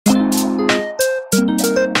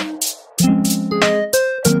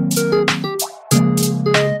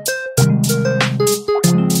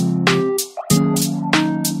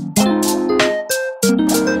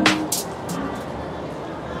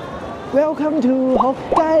to 北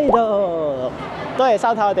海道，多謝收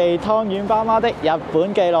睇我哋湯圓爸媽的日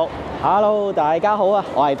本記錄。Hello， 大家好啊，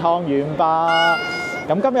我係湯圓爸。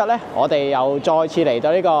咁今日咧，我哋又再次嚟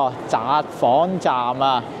到呢個札幌站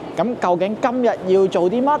啊。咁究竟今日要做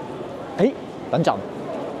啲乜？等陣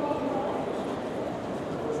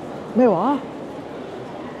咩話？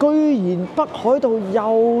居然北海道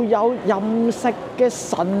又有任食嘅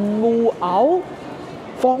神戶牛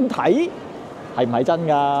放題，係唔係真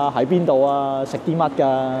㗎？喺邊度啊？食啲乜㗎？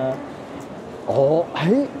哦，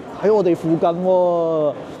喺我哋附近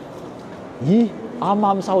喎。咦，啱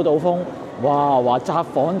啱收到風，哇！話札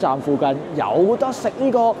幌站附近有得食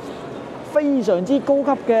呢個非常之高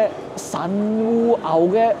級嘅神戶牛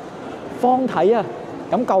嘅放題啊！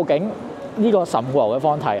咁究竟呢個神戶牛嘅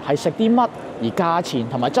放題係食啲乜？而價錢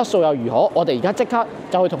同埋質素又如何？我哋而家即刻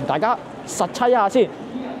就去同大家實測一下先。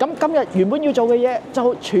咁今日原本要做嘅嘢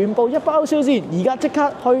就全部一包燒先，而家即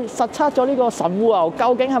刻去實測咗呢個神戶牛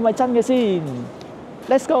究竟係咪真嘅先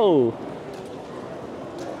 ？Let's go！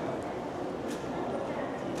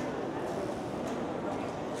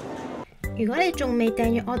 如果你仲未訂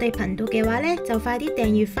閱我哋頻道嘅話呢，就快啲訂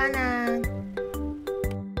閱返啦！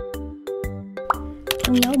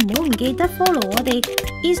仲有唔好唔記得 follow 我哋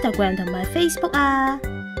Instagram 同埋 Facebook 啊！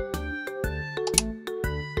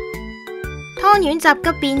湯圓集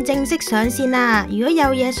急便正式上線啦！如果有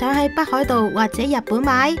嘢想喺北海道或者日本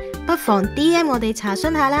買，不妨 DM 我哋查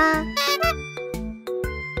詢下啦！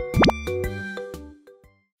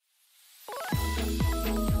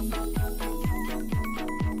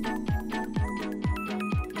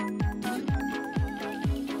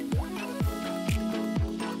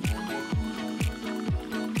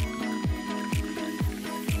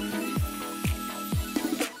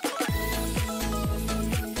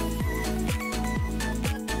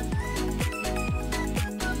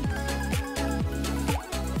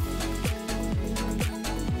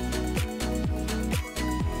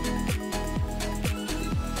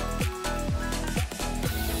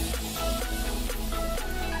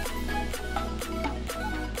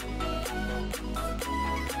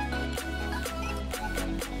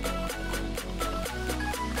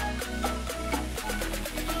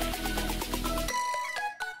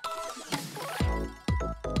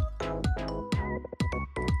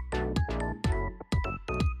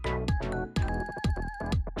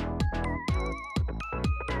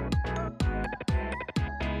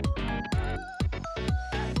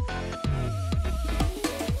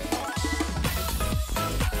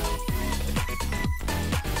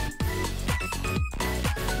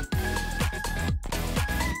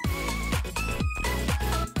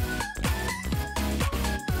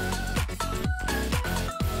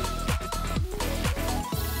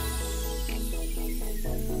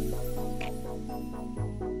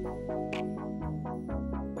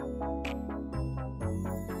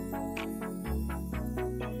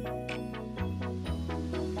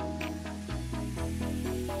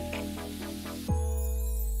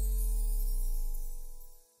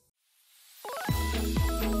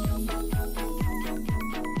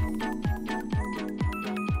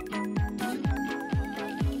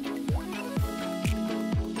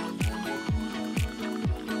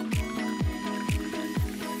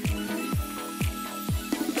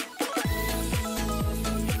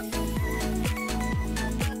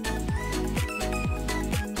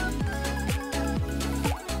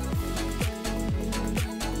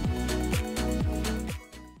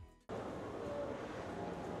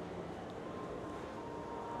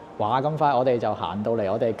話咁快，我哋就行到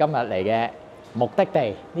嚟我哋今日嚟嘅目的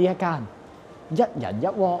地呢一間一人一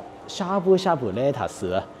鍋 Shabu Shabu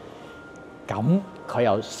RE-TA-SU 啊！咁佢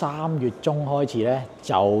由3月中開始咧，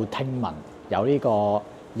就聽聞有呢個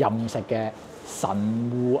任食嘅神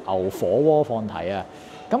戶牛火鍋放題啊！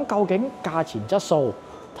咁究竟價錢質素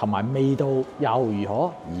同埋味道又如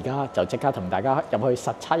何？而家就即刻同大家入去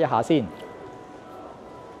實測一下先。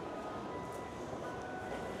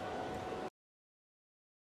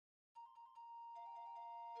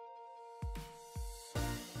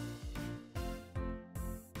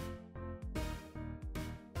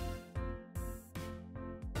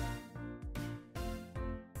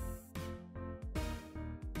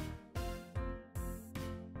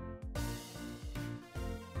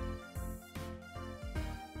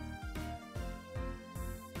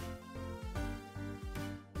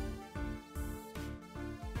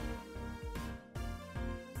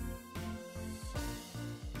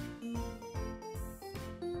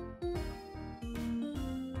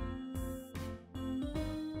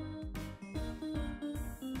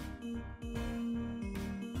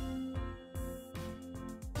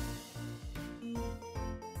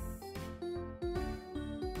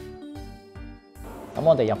咁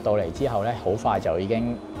我哋入到嚟之後咧，好快就已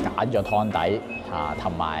經揀咗湯底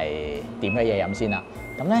同埋點嘅嘢飲先啦。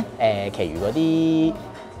咁咧其餘嗰啲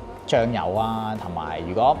醬油啊，同埋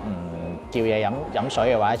如果唔叫嘢飲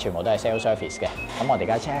水嘅話，全部都係 self service 嘅。咁我哋而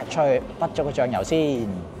家車出去畢咗個醬油先。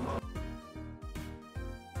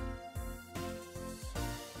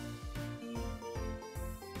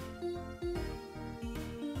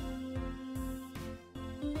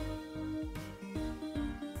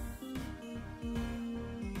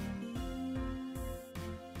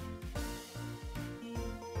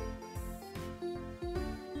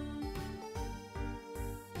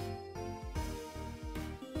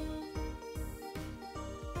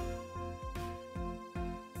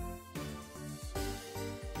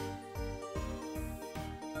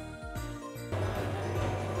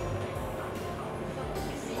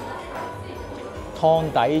湯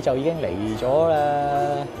底就已經嚟咗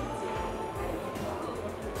啦。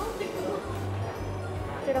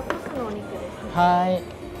係。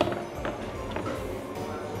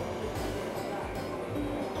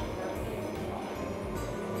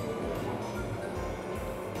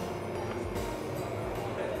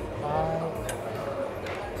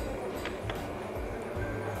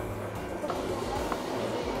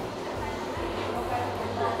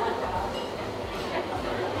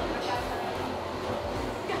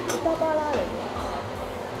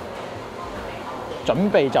準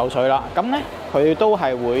備就緒啦，咁咧佢都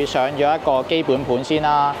係會上咗一個基本盤先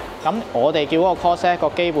啦。咁我哋叫嗰個 course 咧，個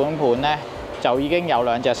基本盤咧就已經有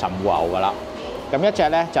2隻神戶牛噶啦。咁一隻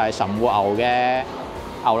咧就係神戶牛嘅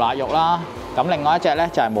牛肋肉啦，咁另外一隻咧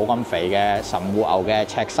就係冇咁肥嘅神戶牛嘅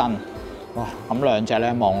赤身。哇！咁2隻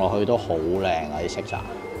咧望落去都好靚啊啲色澤。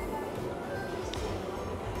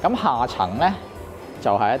咁下層咧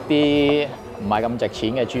就係一啲唔係咁值錢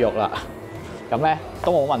嘅豬肉啦。咁咧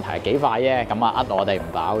都冇問題，幾塊啫。咁啊，我哋唔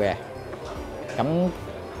飽嘅。咁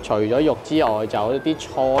除咗肉之外，就有啲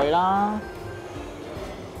菜啦。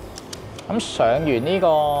咁上完呢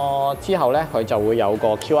個之後咧，佢就會有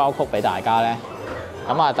個 QR code 俾大家咧。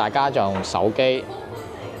咁啊，大家就用手機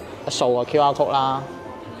掃個 QR code 啦。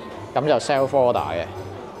咁就 self order 嘅。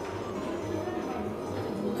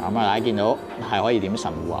咁啊，大家見到係可以點神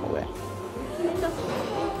戶牛嘅。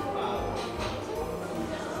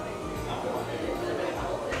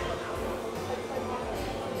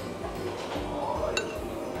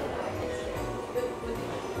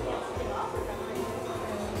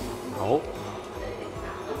好。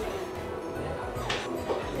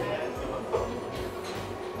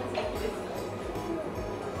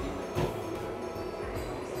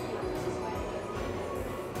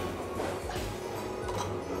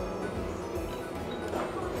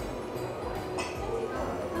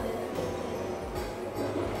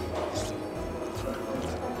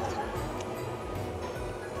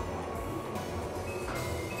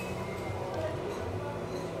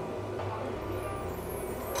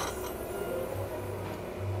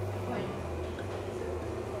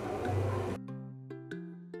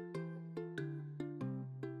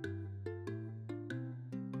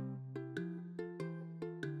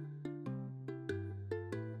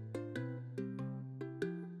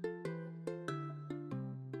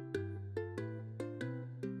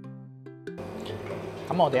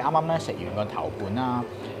咁我哋啱啱咧食完個頭盤啦，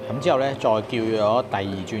咁之後咧再叫咗第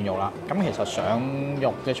2轉肉啦。咁其實上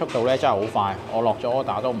肉嘅速度咧真係好快，我落咗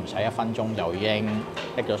order都唔使1分鐘就已經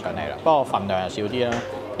拎咗上嚟啦。不過份量又少啲啦。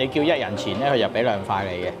你叫1人前咧，佢就俾2塊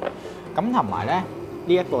你嘅。咁同埋咧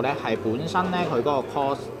呢一個咧係本身咧佢嗰個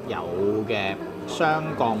course 有嘅雙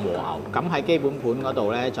降和牛，咁喺基本盤嗰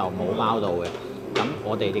度咧就冇包到嘅。咁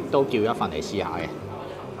我哋亦都叫一份嚟試下嘅，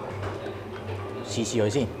試佢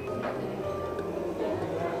先。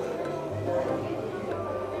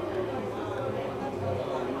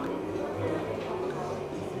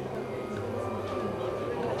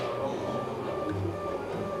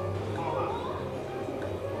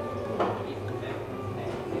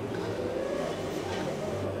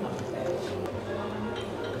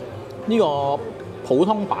呢個普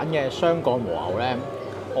通版嘅雙降和牛咧，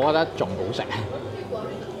我覺得仲好食。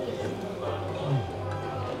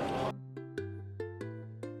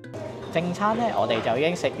正餐咧，我哋就已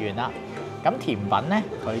經食完啦。咁甜品咧，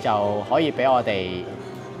佢就可以俾我哋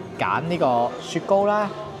揀呢個雪糕啦，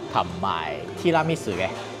同埋 tiramisu 嘅。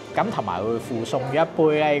咁同埋會附送一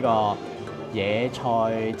杯呢個野菜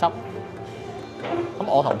汁。咁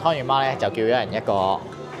我同湯圓媽咧就叫一人一個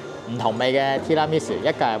唔同味嘅 tiramisu，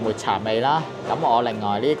 一個係抹茶味啦。咁我另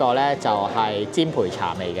外呢個咧就係煎培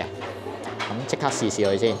茶味嘅。咁即刻試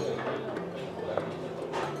佢先。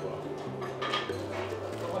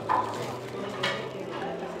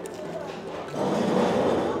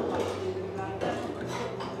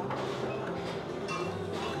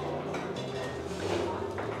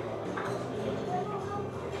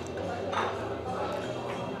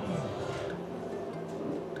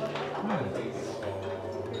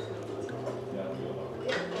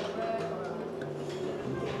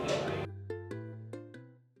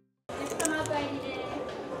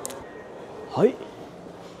咁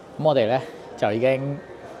我哋咧就已經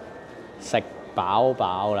食飽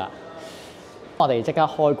飽啦。我哋即刻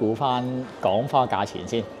開估翻講翻價錢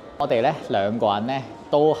先。我哋咧兩個人咧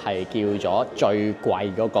都係叫咗最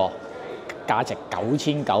貴嗰個，價值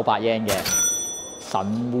9900 yen 嘅神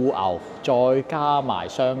戶牛，再加埋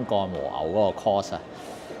雙幹和牛嗰個 cost 啊。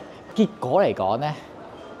結果嚟講咧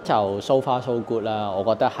就 so far so good 啦，我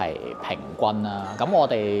覺得係平均啦。咁我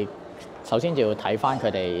哋首先就要睇翻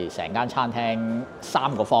佢哋成間餐廳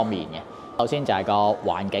3個方面嘅。首先就係個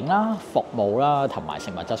環境啦、服務啦同埋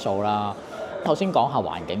食物質素啦。頭先講下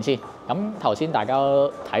環境先。咁頭先大家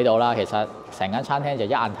都睇到啦，其實成間餐廳就一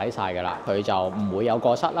眼睇晒㗎啦。佢就唔會有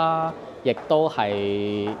過室啦，亦都係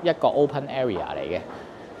一個 open area 嚟嘅。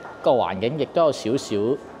個環境亦都有少少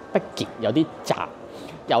逼傑，有啲窄，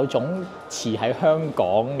有種似喺香港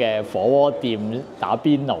嘅火鍋店打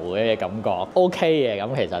邊爐嘅感覺。OK 嘅，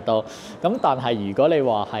咁其實都咁，但係如果你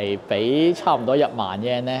話係俾差唔多1萬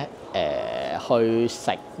yen 咧，去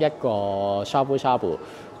食一個 Shabu Shabu，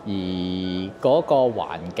 而嗰個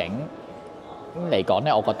環境嚟講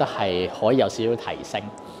咧，我覺得係可以有少少提升。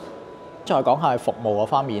再講下服務嗰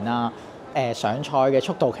方面啦，上菜嘅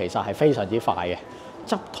速度其實係非常之快嘅，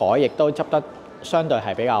執台亦都執得相對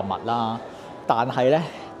係比較密啦。但係咧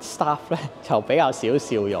staff 咧就比較少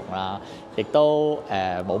笑容啦，亦都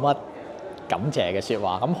冇乜感謝嘅説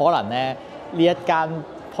話。咁可能咧呢一間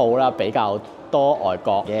鋪啦比較多外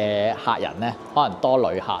國嘅客人咧，可能多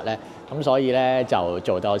旅客咧，咁所以咧就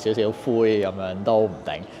做到少少灰咁樣都唔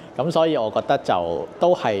定。咁所以我覺得就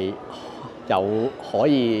都係有可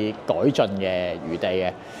以改進嘅餘地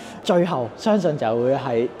嘅。最後相信就會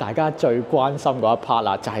係大家最關心嗰一 part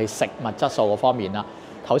啦，就係食物質素嗰方面啦。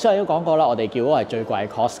頭先我都講過啦，我哋叫嗰個係最貴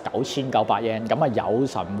cost 9900 yen， 咁啊有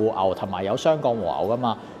神戶牛同埋有雙幹和牛噶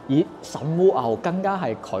嘛。而神戶牛更加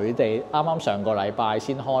係佢哋啱啱上個禮拜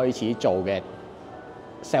先開始做嘅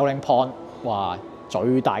selling point， 話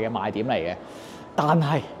最大嘅賣點嚟嘅。但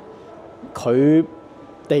係佢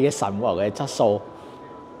哋嘅神戶牛嘅質素，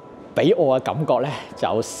俾我嘅感覺咧就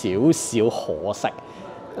有少少可惜。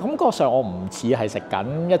感覺上我唔似係食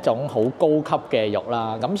緊一種好高級嘅肉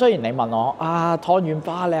啦。咁雖然你問我啊，湯圓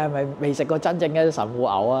爸你係咪未食過真正嘅神戶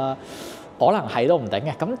牛啊？可能係都唔定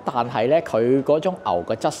嘅。咁但係咧，佢嗰種牛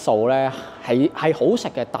嘅質素咧係好食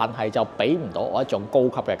嘅，但係就俾唔到我一種高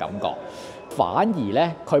級嘅感覺。反而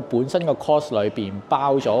咧，佢本身個 course 裏邊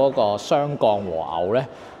包咗嗰個雙幹和牛咧，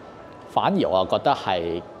反而我又覺得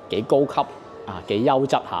係幾高級啊，幾優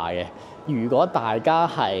質下嘅。如果大家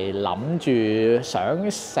係諗住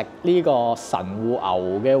想食呢個神戶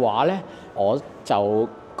牛嘅話咧，我就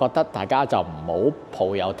覺得大家就唔好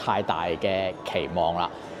抱有太大嘅期望啦。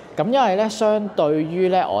咁因為咧，相對於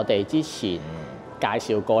咧我哋之前介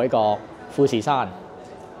紹過呢個富士山，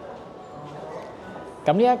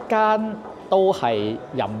咁呢一間都係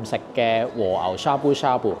任食嘅和牛 Shabu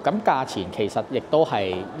Shabu， 咁價錢其實亦都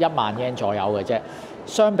係1萬 yen 左右嘅啫。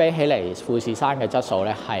相比起嚟，富士山嘅質素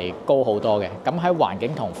咧係高好多嘅。咁喺環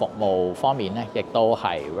境同服務方面咧，亦都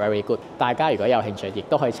係 very good。大家如果有興趣，亦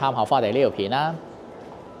都可以參考翻我哋呢條片啦。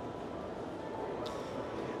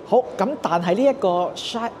好，咁但係呢一個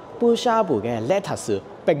Shabu Shabu 嘅 RE-TA-SU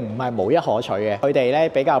並唔係無一可取嘅。佢哋咧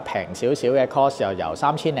比較平少少嘅 cost 又由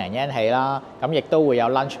3000零 yen 起啦。咁亦都會有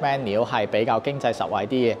lunch menu 係比較經濟實惠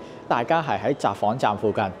啲嘅。大家係喺札幌站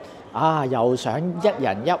附近。又想一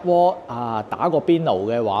人一鍋打個邊爐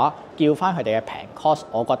嘅話，叫翻佢哋嘅平 cost，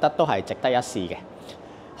 我覺得都係值得一試嘅。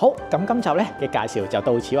好，咁今集咧嘅介紹就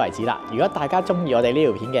到此為止啦。如果大家中意我哋呢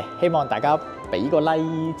條片嘅，希望大家俾個 like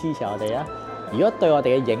支持我哋啊！如果對我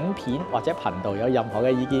哋嘅影片或者頻道有任何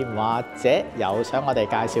嘅意見，或者有想我哋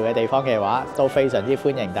介紹嘅地方嘅話，都非常之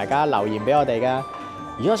歡迎大家留言俾我哋噶。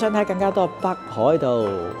如果想睇更加多北海道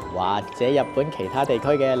或者日本其他地區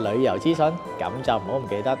嘅旅遊資訊，咁就唔好唔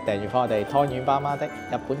記得訂閱翻我哋湯圓爸媽的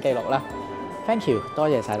日本記錄啦。Thank you， 多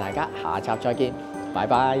謝晒大家，下集再見，拜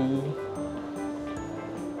拜。